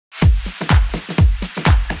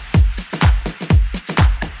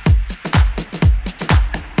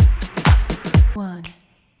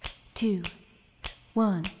2,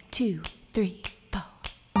 1, 2, 3, 4.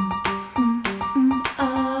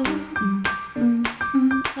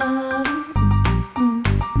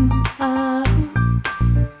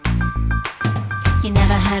 You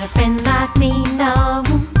never had a friend like me, no.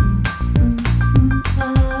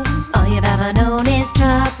 All you've ever known is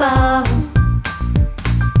trouble.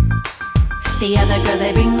 The other girls,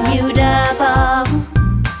 they bring you double.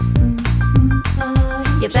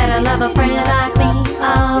 You better love a friend like me,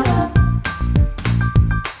 oh.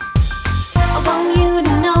 I want you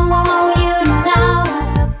to know, I want you to know,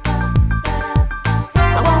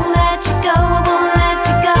 I won't let you go, I won't let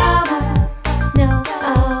you go. No,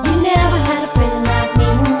 oh. You never had a friend like me,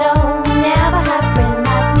 no. Never had a friend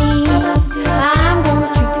like me. I'm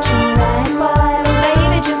gonna treat you right, boy.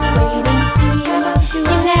 Baby, just wait and see.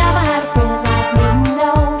 You never had a friend like me,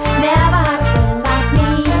 no. Never had a friend like me.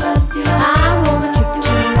 I'm gonna treat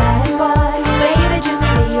you right, boy. Baby, just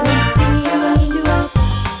wait and see.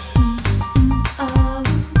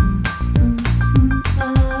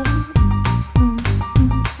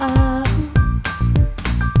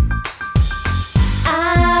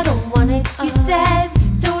 I don't want excuses,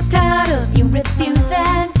 so tired of you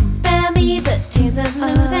refusing. Spare me the tears of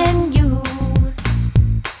losing you.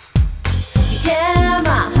 You tear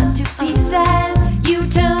my heart to pieces, you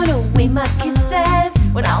turn away my kisses.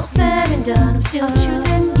 When all's said and done, I'm still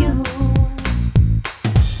choosing